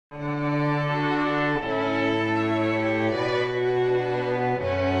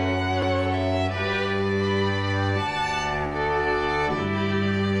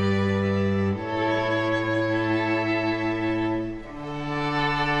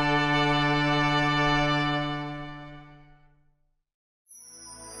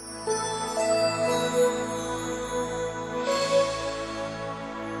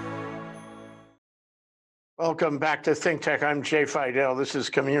Welcome back to ThinkTech. I'm Jay Fidell. This is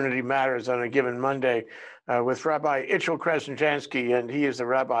Community Matters on a given Monday with Rabbi Itchel Krasnjansky, and he is the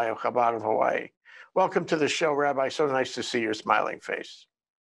Rabbi of Chabad of Hawaii. Welcome to the show, Rabbi. So nice to see your smiling face.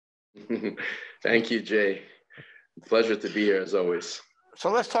 Thank you, Jay. Pleasure to be here as always. So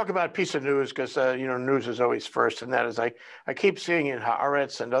let's talk about a piece of news because, news is always first, and that is I keep seeing in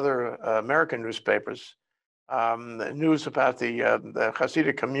Haaretz and other American newspapers news about the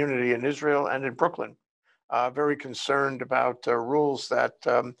Hasidic community in Israel and in Brooklyn. Very concerned about rules that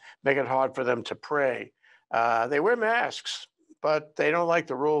make it hard for them to pray. They wear masks, but they don't like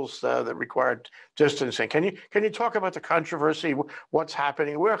the rules that require distancing. Can you talk about the controversy, what's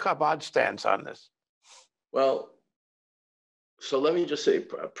happening, where Chabad stands on this? Well, so let me just say,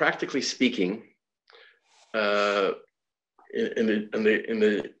 practically speaking, in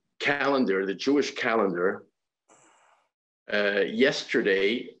the calendar, the Jewish calendar,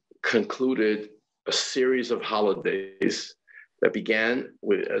 yesterday concluded a series of holidays that began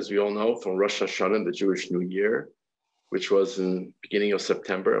with, as we all know, from Rosh Hashanah, the Jewish New Year, which was in the beginning of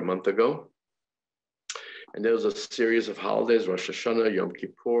September, a month ago. And there was a series of holidays, Rosh Hashanah, Yom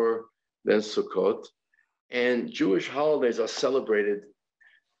Kippur, then Sukkot. And Jewish holidays are celebrated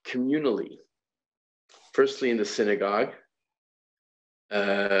communally. Firstly, in the synagogue,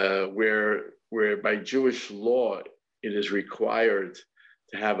 where by Jewish law, it is required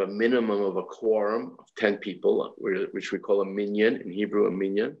to have a minimum of a quorum of 10 people, which we call a minyan, in Hebrew, a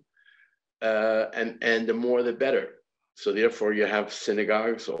minyan, and the more the better. So therefore, you have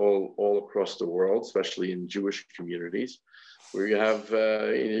synagogues all across the world, especially in Jewish communities, where you have,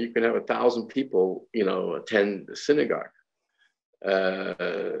 you can have 1,000 people, attend the synagogue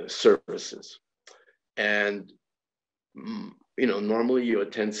services. And, normally you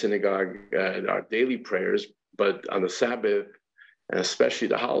attend synagogue, our daily prayers, but on the Sabbath, and especially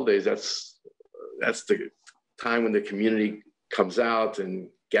the holidays, that's the time when the community comes out and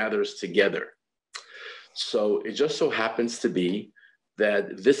gathers together. So it just so happens to be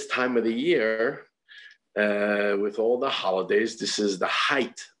that this time of the year, with all the holidays, this is the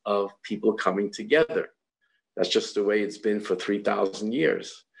height of people coming together. That's just the way it's been for 3,000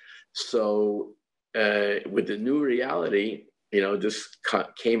 years. So with the new reality, this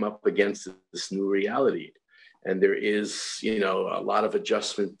came up against this new reality. And there is, a lot of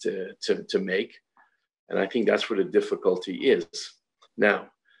adjustment to make. And I think that's where the difficulty is. Now,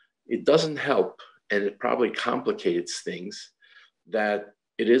 it doesn't help, and it probably complicates things, that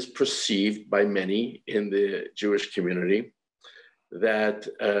it is perceived by many in the Jewish community that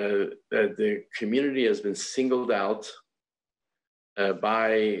the community has been singled out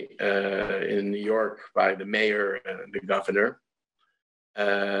in New York, by the mayor and the governor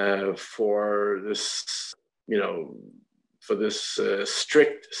for this,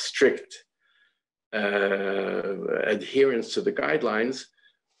 strict adherence to the guidelines,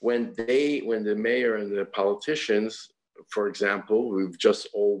 when the mayor and the politicians, for example, we've just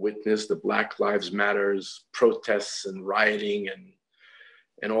all witnessed the Black Lives Matters protests and rioting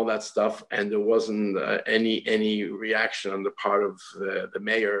and all that stuff, and there wasn't any reaction on the part of the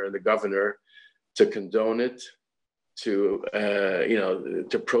mayor and the governor to condone it, to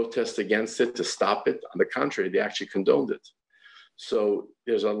protest against it, to stop it. On the contrary, they actually condoned it. So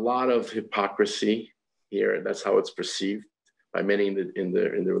there's a lot of hypocrisy here, and that's how it's perceived by many in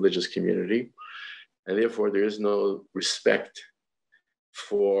the religious community, and therefore there is no respect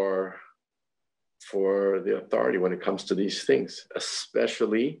for the authority when it comes to these things,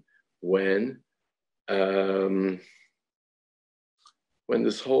 especially when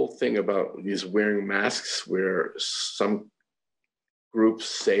this whole thing about these wearing masks, where some groups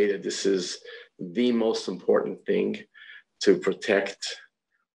say that this is the most important thing to protect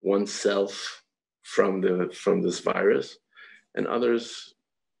oneself from this virus, and other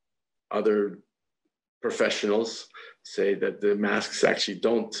professionals say that the masks actually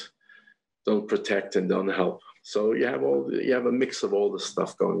don't protect and don't help. So you have a mix of all this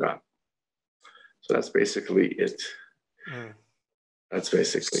stuff going on. So that's basically it. Mm. That's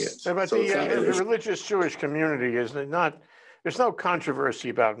basically it. But so the religious Jewish community, is not, there's no controversy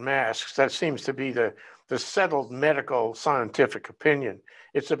about masks. That seems to be the settled medical scientific opinion.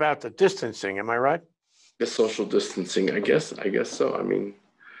 It's about the distancing, am I right? The social distancing, I guess so. I guess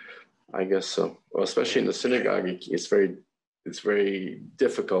so. Well, especially in the synagogue, it's very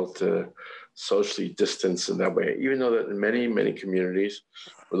difficult to socially distance in that way. Even though that in many communities,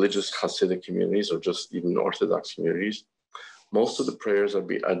 religious Hasidic communities, or just even Orthodox communities, most of the prayers are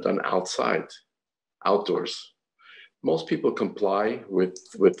done outdoors. Most people comply with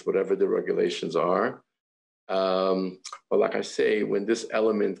whatever the regulations are. But like I say, when this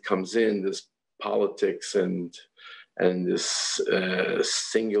element comes in, this politics and this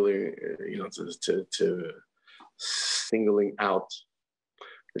singular, to singling out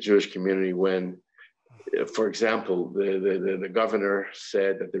the Jewish community when, for example, the governor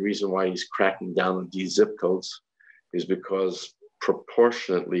said that the reason why he's cracking down on these zip codes is because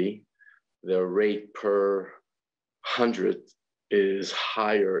proportionately the rate per 100 is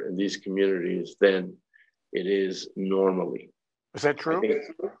higher in these communities than it is normally. Is that true?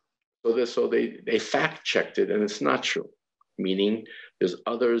 So they fact checked it, and it's not true. Meaning, there's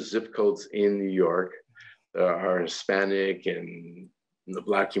other zip codes in New York that are Hispanic and in the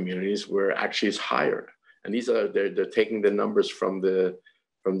Black communities where actually it's higher. And these are they're taking the numbers from the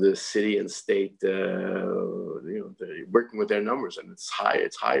city and state. They're working with their numbers, and it's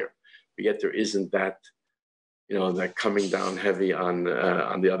higher. But yet there isn't that, that coming down heavy on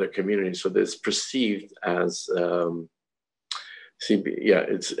the other communities. So this perceived as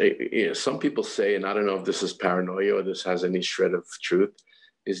some people say, and I don't know if this is paranoia or this has any shred of truth,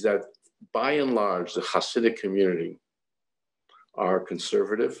 is that by and large the Hasidic community are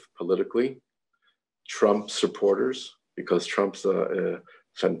conservative politically, Trump supporters, because Trump's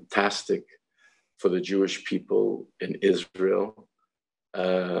fantastic for the Jewish people in Israel,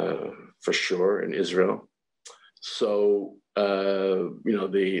 for sure, in Israel. So,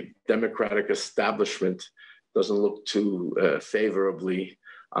 the Democratic establishment doesn't look too favorably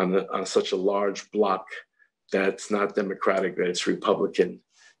on such a large bloc that's not Democratic, that it's Republican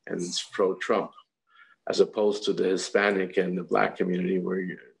and it's pro-Trump, as opposed to the Hispanic and the Black community where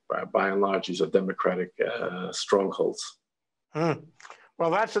by and large, these are Democratic strongholds. Well,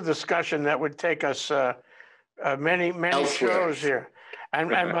 that's a discussion that would take us many shows here, and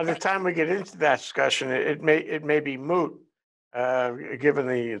by the time we get into that discussion, it may be moot, given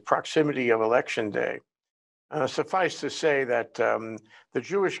the proximity of Election Day. Suffice to say that the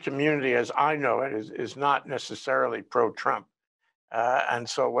Jewish community, as I know it, is not necessarily pro-Trump, and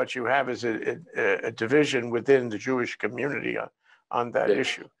so what you have is a division within the Jewish community on that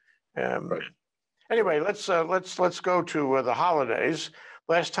issue. Right. Anyway, let's go to the holidays.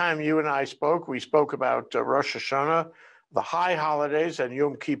 Last time you and I spoke, we spoke about Rosh Hashanah, the high holidays, and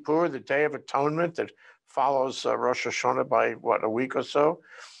Yom Kippur, the Day of Atonement that follows Rosh Hashanah by a week or so.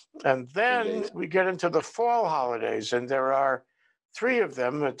 And then we get into the fall holidays, and there are 3 of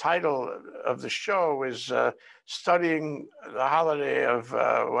them. The title of the show is studying the holiday of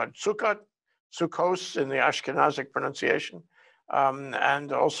Sukkot in the Ashkenazic pronunciation,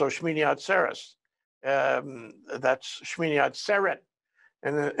 and also Shemini Atzeret. That's Shemini Atzeret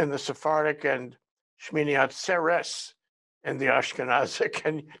in the Sephardic and Shemini Atzeret in the Ashkenazic,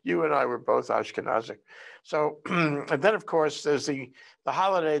 and you and I were both Ashkenazic. So, and then of course there's the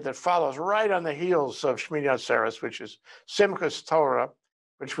holiday that follows right on the heels of Shemini Atzeret, which is Simchas Torah,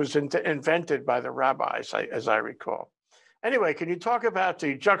 which was invented by the rabbis, as I recall. Anyway, can you talk about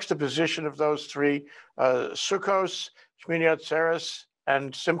the juxtaposition of those 3, Sukkot, Shemini Atzeret,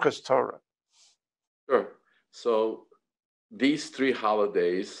 and Simchas Torah? Sure. So these 3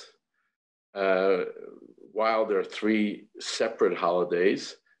 holidays, while there are 3 separate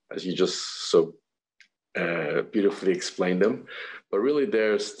holidays, as you just so beautifully explained them, but really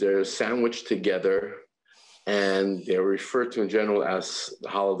they're sandwiched together, and they're referred to in general as the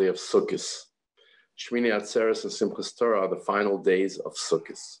holiday of Sukkot. Shemini Atzeret and Simchas Torah are the final days of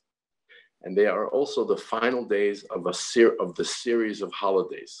Sukkot, and they are also the final days of the series of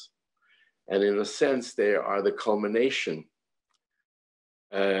holidays. And in a sense, they are the culmination,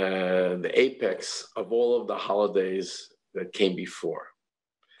 the apex of all of the holidays that came before.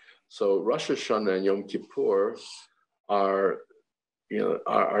 So Rosh Hashanah and Yom Kippur are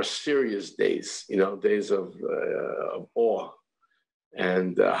serious days, days of awe,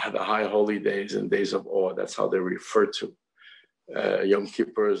 and the high holy days and days of awe. That's how they're referred to. Yom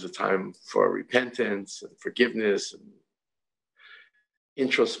Kippur is a time for repentance and forgiveness and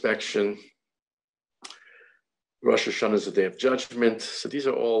introspection. Rosh Hashanah is a day of judgment. So these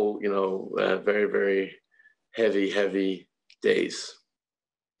are all, very, very heavy days.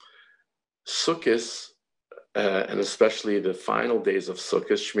 Sukkot, and especially the final days of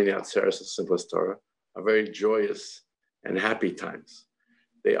Sukkot, Shemini Atzeret and Simchas Torah, are very joyous and happy times.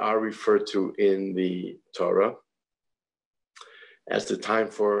 They are referred to in the Torah as the time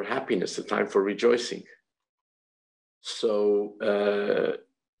for happiness, the time for rejoicing. So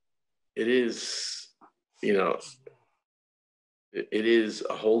it is, it is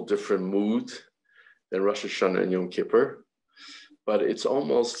a whole different mood than Rosh Hashanah and Yom Kippur, but it's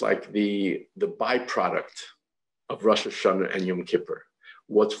almost like the byproduct of Rosh Hashanah and Yom Kippur.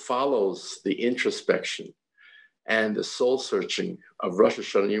 What follows the introspection and the soul searching of Rosh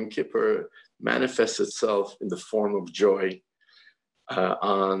Hashanah and Yom Kippur, manifests itself in the form of joy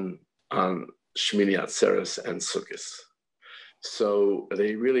on Shemini Atzeret and Sukkot. So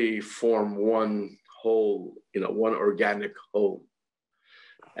they really form one whole, one organic whole.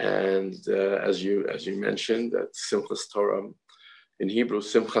 And as you mentioned, that Simchas Torah, in Hebrew,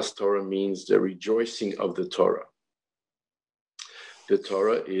 Simchas Torah means the rejoicing of the Torah. The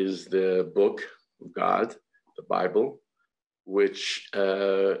Torah is the book of God, the Bible, which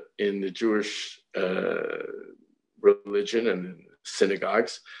in the Jewish religion and in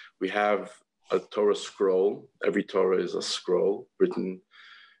synagogues, we have a Torah scroll. Every Torah is a scroll written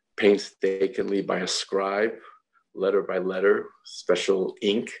painstakingly by a scribe, letter by letter, special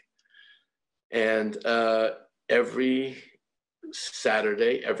ink. And every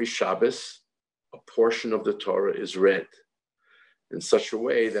Saturday, every Shabbos, a portion of the Torah is read in such a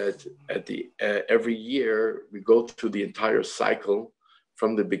way that at every year we go through the entire cycle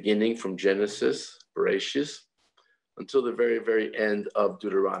from the beginning, from Genesis, Bereshis, until the very, very end of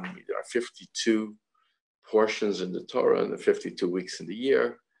Deuteronomy. There are 52 portions in the Torah and the 52 weeks in the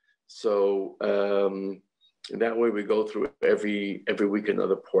year. So in that way, we go through every week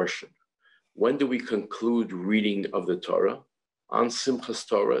another portion. When do we conclude reading of the Torah? On Simchas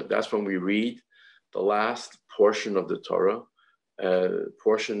Torah, that's when we read the last portion of the Torah,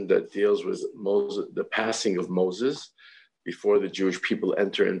 portion that deals with Moses, the passing of Moses before the Jewish people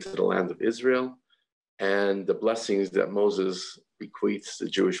enter into the land of Israel, and the blessings that Moses bequeaths the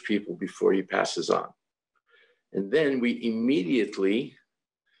Jewish people before he passes on. And then we immediately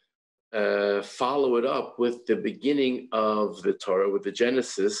follow it up with the beginning of the Torah, with the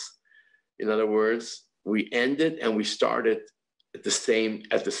Genesis. In other words, we end it and we start it at the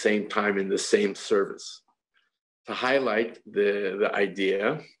same time in the same service, to highlight the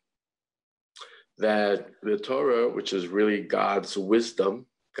idea that the Torah, which is really God's wisdom,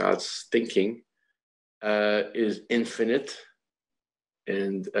 God's thinking, is infinite,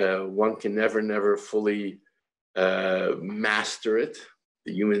 and one can never fully master it.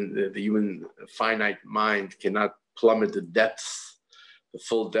 The human finite mind cannot plummet the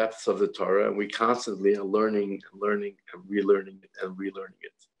full depths of the Torah, and we constantly are learning and relearning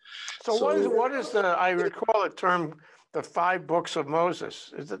it. So what is the, I recall a term, the 5 books of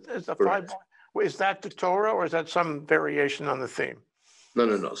Moses. Is that the Torah, or is that some variation on the theme?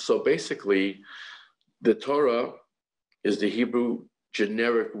 No. So basically, the Torah is the Hebrew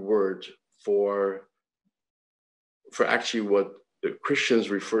generic word for actually what the Christians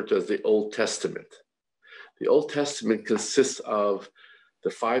refer to as the Old Testament. The Old Testament consists of the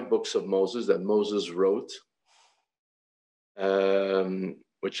 5 books of Moses that Moses wrote,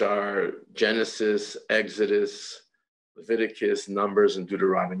 which are Genesis, Exodus, Leviticus, Numbers, and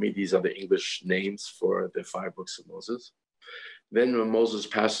Deuteronomy. These are the English names for the 5 books of Moses. Then when Moses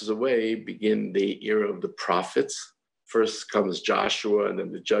passes away, begin the era of the prophets. First comes Joshua, and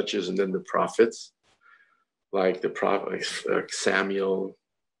then the judges, and then the prophets, like the prophet Samuel,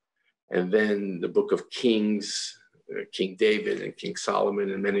 and then the book of Kings, King David and King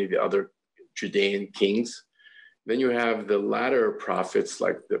Solomon, and many of the other Judean kings. Then you have the latter prophets,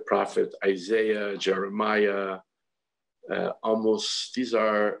 like the prophet Isaiah, Jeremiah, Amos. These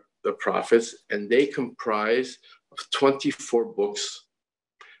are the prophets, and they comprise of 24 books,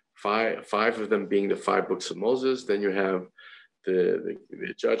 five of them being the 5 books of Moses. Then you have the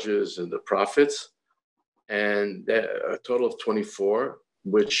judges and the prophets, and a total of 24,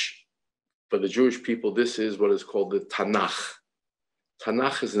 which for the Jewish people, this is what is called the Tanakh.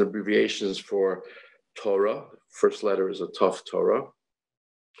 Tanakh is an abbreviation for Torah. First letter is a Tov, Torah.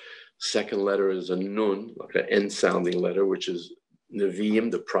 Second letter is a Nun, like an N-sounding letter, which is Nevi'im,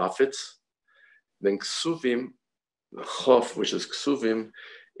 the prophets. Then Ksuvim, the Chof, which is Ksuvim,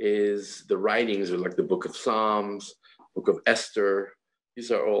 is the writings, like the book of Psalms, book of Esther.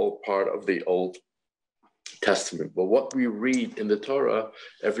 These are all part of the Old Testament. But what we read in the Torah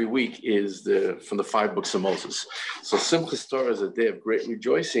every week is from the 5 books of Moses. So Simchas Torah is a day of great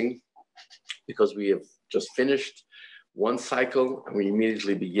rejoicing because we have just finished one cycle and we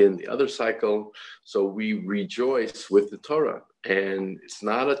immediately begin the other cycle. So we rejoice with the Torah, and it's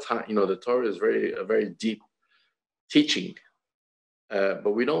not a time. The Torah is a very deep teaching,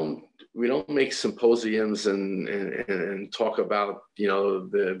 but we don't make symposiums and talk about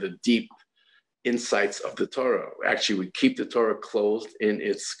the deep insights of the Torah. Actually, we keep the Torah closed in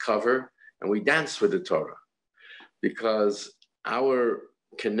its cover and we dance with the Torah, because our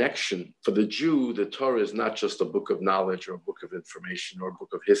connection, for the Jew, the Torah is not just a book of knowledge or a book of information or a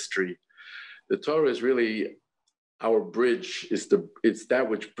book of history. The Torah is really our bridge. It's that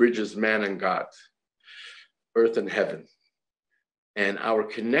which bridges man and God, earth and heaven. And our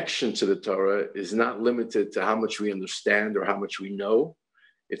connection to the Torah is not limited to how much we understand or how much we know.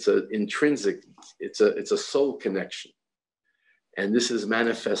 It's an intrinsic, it's a soul connection. And this is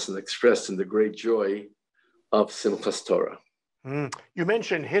manifest and expressed in the great joy of Simchas Torah. You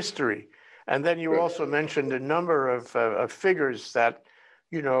mentioned history, and then you also mentioned a number of figures that,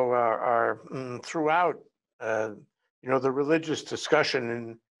 are throughout, the religious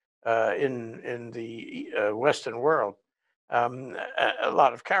discussion in the Western world. A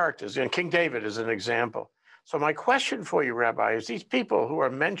lot of characters, and King David is an example. So my question for you, Rabbi, is these people who are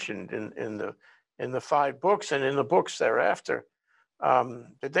mentioned in the 5 books and in the books thereafter,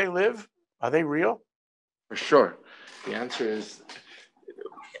 did they live? Are they real? For sure. The answer is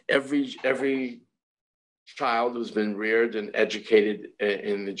every child who's been reared and educated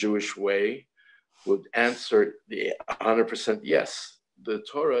in the Jewish way would answer the 100% yes. The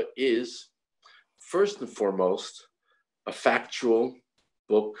Torah is, first and foremost, a factual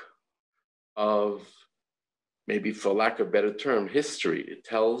book of, maybe for lack of a better term, history. It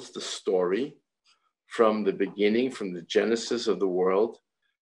tells the story from the beginning, from the genesis of the world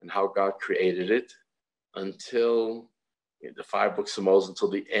and how God created it, until the 5 books of Moses, until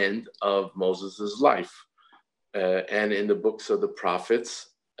the end of Moses' life. And in the books of the prophets,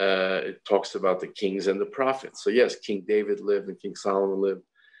 it talks about the kings and the prophets. So yes, King David lived and King Solomon lived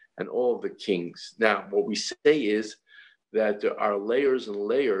and all of the kings. Now, what we say is that there are layers and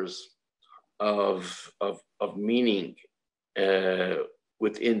layers of meaning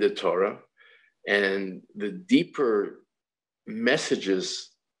within the Torah, and the deeper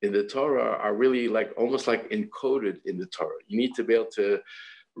messages in the Torah are really almost like encoded in the Torah. You need to be able to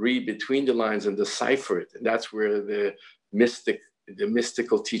read between the lines and decipher it. And that's where the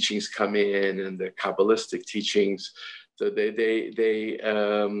mystical teachings come in, and the Kabbalistic teachings. So they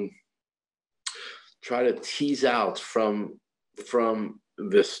try to tease out from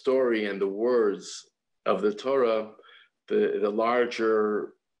the story and the words of the Torah the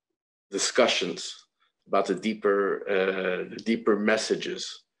larger discussions about the deeper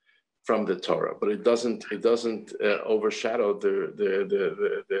messages from the Torah, but it doesn't overshadow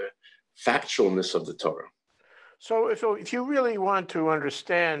the factualness of the Torah. So if you really want to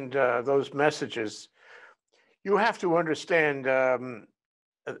understand those messages, you have to understand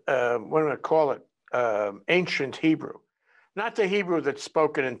what do I call it? Ancient Hebrew, not the Hebrew that's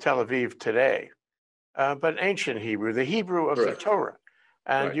spoken in Tel Aviv today, but ancient Hebrew, the Hebrew of Correct. the Torah.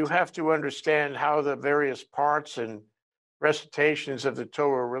 And Right. You have to understand how the various parts and recitations of the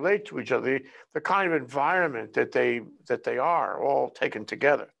Torah relate to each other, the kind of environment that they are all taken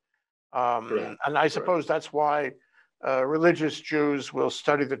together. And I suppose that's why religious Jews will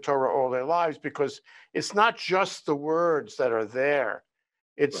study the Torah all their lives, because it's not just the words that are there.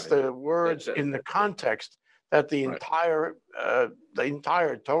 It's the words in the context that the entire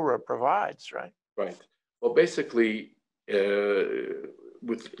Torah provides, right? Right. Well, basically,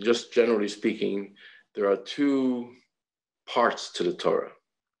 with just generally speaking, there are 2 parts to the Torah.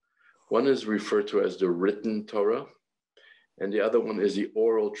 One is referred to as the written Torah, and the other one is the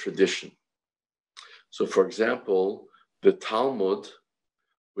oral tradition. So, for example, the Talmud,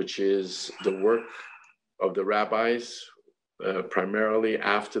 which is the work of the rabbis, primarily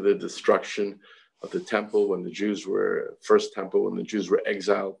after the destruction of the temple, when the Jews were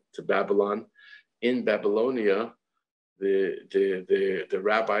exiled to Babylon. In Babylonia, the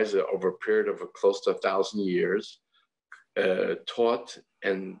rabbis, over a period of close to 1,000 years, taught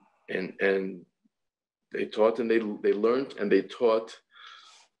and they learned and they taught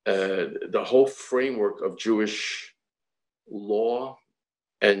the whole framework of Jewish law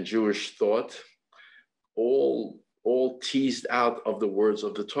and Jewish thought, all teased out of the words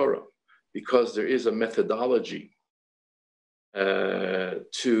of the Torah, because there is a methodology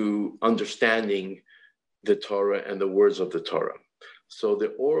to understanding the Torah and the words of the Torah. So the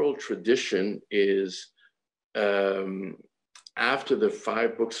oral tradition is, after the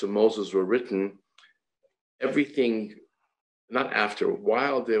 5 books of Moses were written, everything, not after,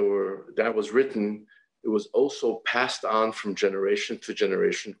 while that was written, it was also passed on from generation to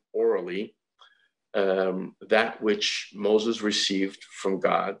generation orally, that which Moses received from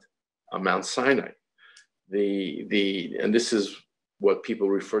God on Mount Sinai. And this is what people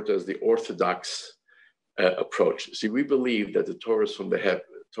refer to as the Orthodox approach. See, we believe that the Torah is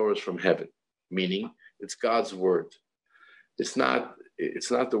from heaven, meaning it's God's word. It's not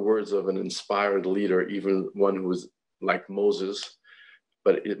the words of an inspired leader, even one who was like Moses,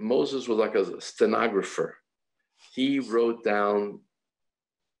 but Moses was like a stenographer. He wrote down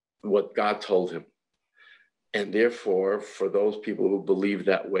what God told him. And therefore, for those people who believe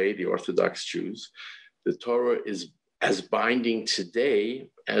that way, the Orthodox Jews, the Torah is as binding today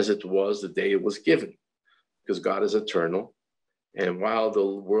as it was the day it was given, because God is eternal. And while the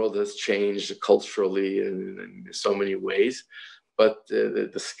world has changed culturally in so many ways, but the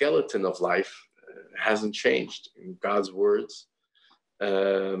skeleton of life hasn't changed. And God's words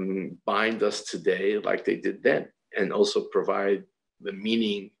bind us today like they did then, and also provide the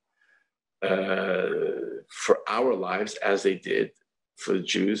meaning for our lives as they did for the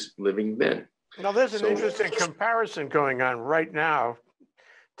Jews living then. Now, there's an interesting comparison going on right now,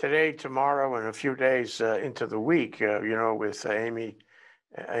 today, tomorrow, and a few days into the week, with Amy,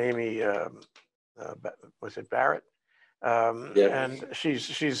 was it Barrett? Yeah. And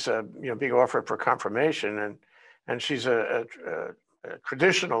she's being offered for confirmation, and she's a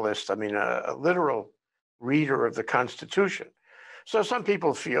traditionalist. I mean, a literal reader of the Constitution. So some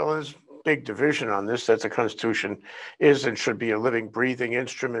people feel, and there's big division on this, that the Constitution is and should be a living, breathing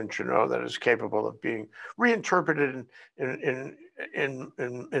instrument, that is capable of being reinterpreted in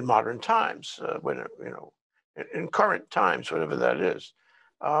modern times, in current times, whatever that is.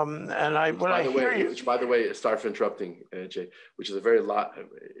 Which, by the way, sorry for interrupting, Jay, which is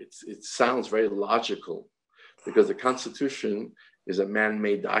it sounds very logical, because the Constitution is a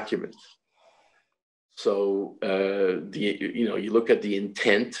man-made document. So you look at the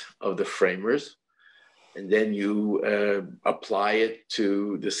intent of the framers, and then you apply it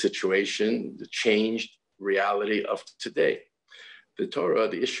to the situation, the changed reality of today. The Torah,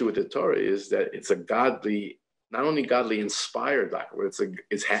 the issue with the Torah is that it's a godly, not only godly inspired document,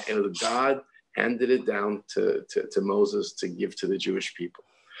 God handed it down to Moses to give to the Jewish people.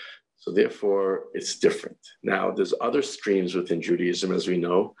 So therefore, it's different. Now, there's other streams within Judaism, as we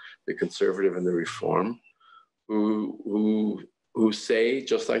know, the conservative and the reform, who say,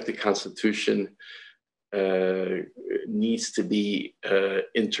 just like the Constitution needs to be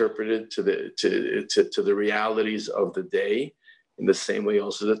interpreted to the realities of the day, in the same way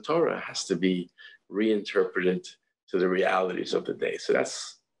also the Torah has to be reinterpreted to the realities of the day. So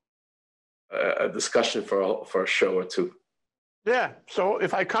that's a discussion for a show or two. Yeah. So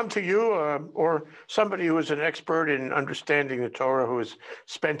if I come to you or somebody who is an expert in understanding the Torah, who has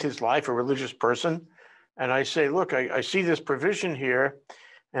spent his life, a religious person, and I say, look, I see this provision here,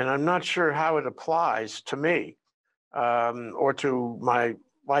 and I'm not sure how it applies to me or to my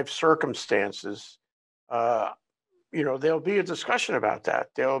life circumstances, there'll be a discussion about that.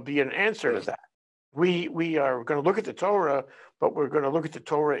 There'll be an answer to that. We are going to look at the Torah, but we're going to look at the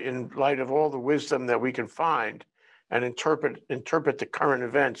Torah in light of all the wisdom that we can find, and interpret the current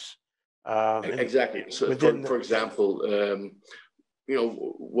events. Exactly. So, for example,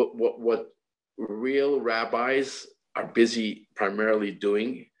 what real rabbis are busy primarily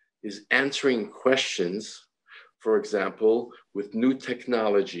doing is answering questions. For example, with new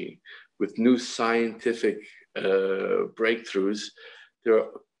technology, with new scientific breakthroughs, there are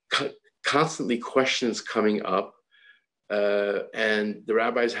constantly questions coming up. And the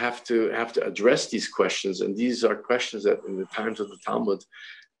rabbis have to address these questions, and these are questions that in the times of the Talmud,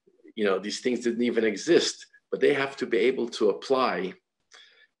 these things didn't even exist, but they have to be able to apply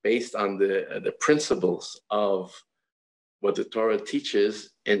based on the principles of what the Torah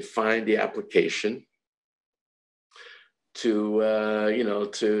teaches and find the application to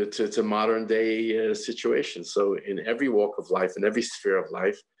modern day situations. So in every walk of life, in every sphere of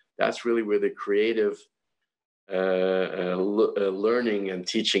life, that's really where the creative learning and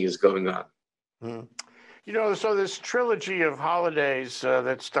teaching is going on. So this trilogy of holidays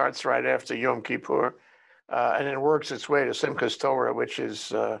that starts right after Yom Kippur, and then works its way to Simchas Torah, which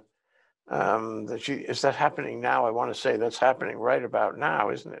is is that happening now? I want to say that's happening right about now,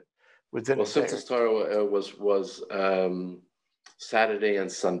 isn't it? Simchas Torah was Saturday and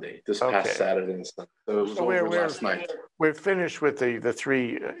Sunday. Past Saturday and Sunday. So it was over last night. We're finished with the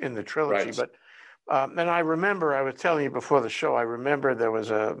three in the trilogy, right. But and I remember, I was telling you before the show, I remember there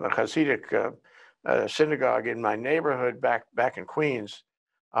was a Hasidic synagogue in my neighborhood back in Queens,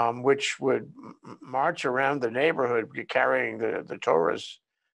 which would march around the neighborhood carrying the Torahs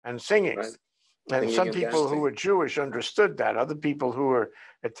and singing. Right. And some people who were Jewish understood that. Other people who were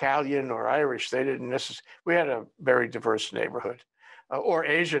Italian or Irish, they didn't necessarily. We had a very diverse neighborhood, or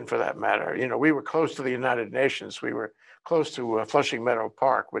Asian for that matter. We were close to the United Nations. We were close to Flushing Meadow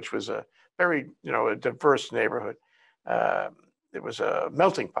Park, which was a very, a diverse neighborhood. It was a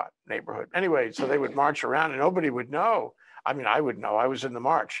melting pot neighborhood. Anyway, so they would march around and nobody would know. I mean, I would know. I was in the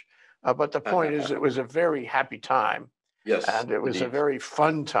march. But the point is, it was a very happy time. Yes. And it was a very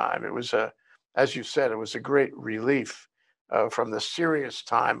fun time. It was as you said, it was a great relief from the serious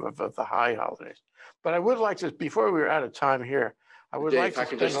time of the high holidays. But I would like to, before we're out of time here, I would like to.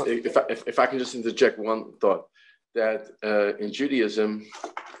 If I can just interject one thought. that in Judaism,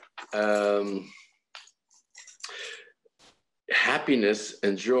 happiness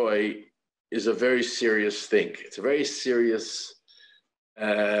and joy is a very serious thing. It's a very serious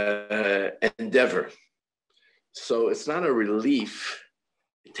endeavor. So it's not a relief.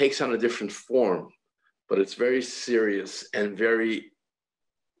 It takes on a different form, but it's very serious and very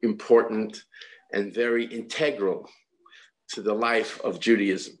important and very integral to the life of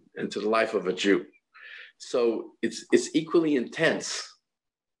Judaism and to the life of a Jew. So it's equally intense,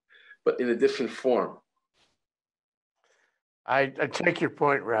 but in a different form. I take your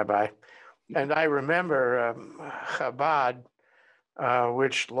point, Rabbi. And I remember Chabad,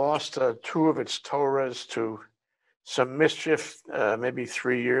 which lost two of its Torahs to some mischief maybe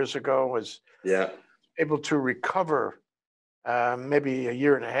 3 years ago, was able to recover maybe a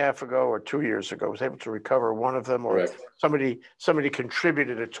year and a half ago or 2 years ago, was able to recover one of them, or Correct. somebody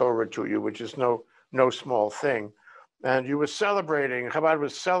contributed a Torah to you, which is no small thing. And you were celebrating, Chabad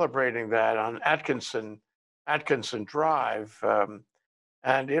was celebrating that on Atkinson Drive.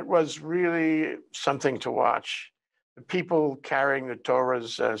 And it was really something to watch. The people carrying the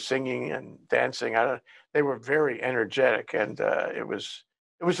Torahs, singing and dancing, they were very energetic. And it was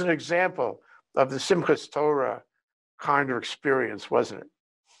an example of the Simchas Torah kind of experience, wasn't it?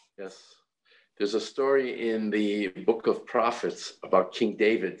 Yes. There's a story in the book of prophets about King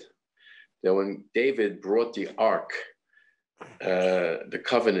David, that when David brought the ark, the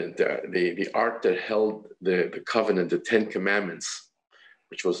covenant, the ark that held the covenant, the 10 commandments,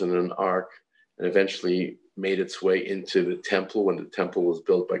 which was in an ark, and eventually made its way into the temple when the temple was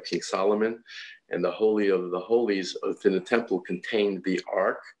built by King Solomon. And the Holy of the Holies within the temple contained the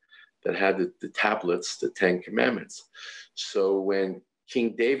ark that had the tablets, the 10 commandments. So when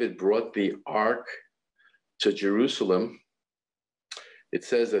King David brought the ark to Jerusalem, it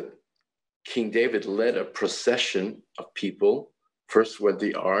says that King David led a procession of people. First went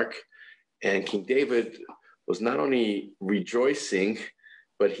the ark, and King David was not only rejoicing,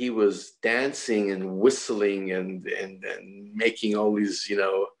 but he was dancing and whistling and making all these,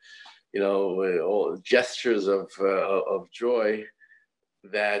 all gestures of joy,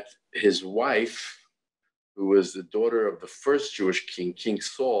 that his wife, who was the daughter of the first Jewish king, King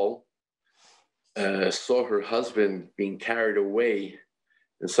Saul, saw her husband being carried away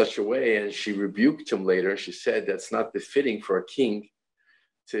in such a way, and she rebuked him later. She said, "That's not befitting for a king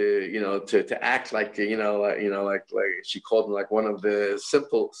to act like, like she called him like one of the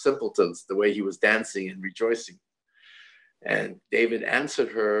simpletons, the way he was dancing and rejoicing." And David answered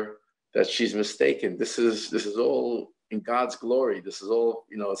her that she's mistaken. This is all in God's glory. This is all,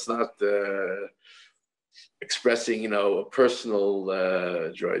 it's not expressing, a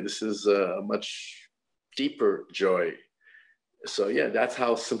personal joy. This is a much deeper joy. So yeah, that's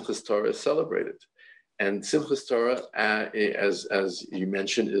how Simchas Torah is celebrated. And Simchas Torah, as you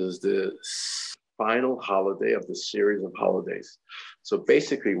mentioned, is the final holiday of the series of holidays. So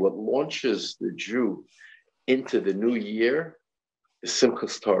basically, what launches the Jew into the new year is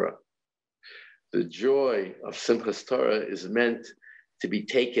Simchas Torah. The joy of Simchas Torah is meant to be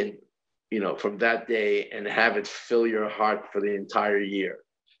taken, from that day and have it fill your heart for the entire year.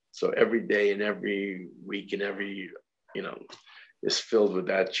 So every day and every week and every, is filled with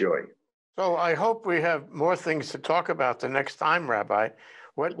that joy. So I hope we have more things to talk about the next time, Rabbi.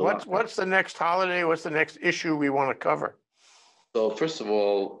 What's the next holiday? What's the next issue we want to cover? So first of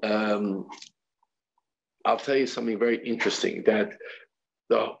all, I'll tell you something very interesting, that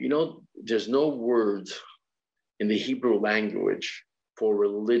there's no word in the Hebrew language for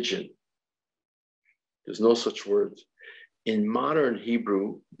religion. There's no such word. In modern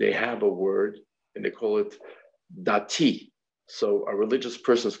Hebrew, they have a word and they call it dati. So a religious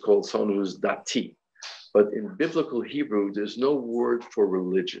person is called someone who's dati. But in biblical Hebrew, there's no word for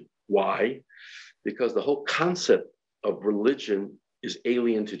religion. Why? Because the whole concept of religion is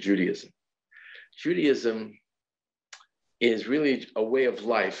alien to Judaism. Judaism is really a way of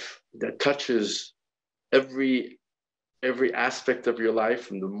life that touches every aspect of your life,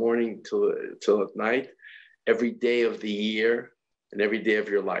 from the morning till at night, every day of the year, and every day of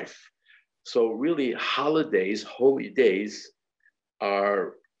your life. So really, holidays, holy days,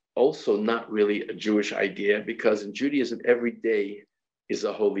 are also not really a Jewish idea, because in Judaism, every day is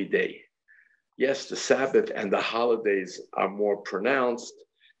a holy day. Yes, the Sabbath and the holidays are more pronounced,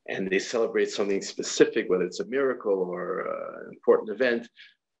 and they celebrate something specific, whether it's a miracle or an important event.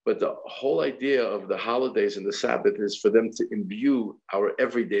 But the whole idea of the holidays and the Sabbath is for them to imbue our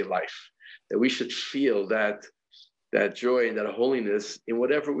everyday life, that we should feel that joy and that holiness in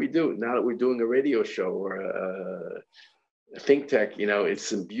whatever we do. Now that we're doing a radio show or ThinkTech,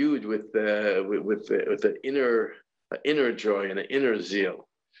 it's imbued with the inner joy and the inner zeal.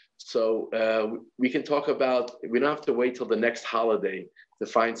 So we can talk about. We don't have to wait till the next holiday to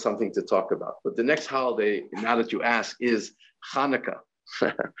find something to talk about. But the next holiday, now that you ask, is Hanukkah.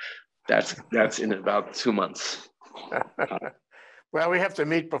 That's in about 2 months. Well, we have to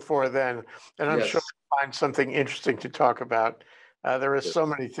meet before then, and I'm sure we'll find something interesting to talk about. There are so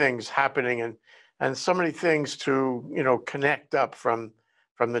many things happening, and so many things to connect up from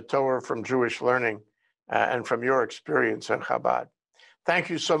the Torah, from Jewish learning, and from your experience in Chabad.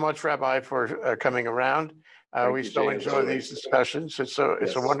 Thank you so much, Rabbi, for coming around. We so enjoy these discussions. It's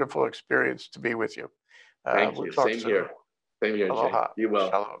a wonderful experience to be with you. Thank you. Same here. Same here, Jay. Aloha. Be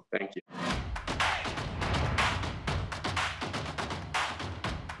well. Shalom. Thank you.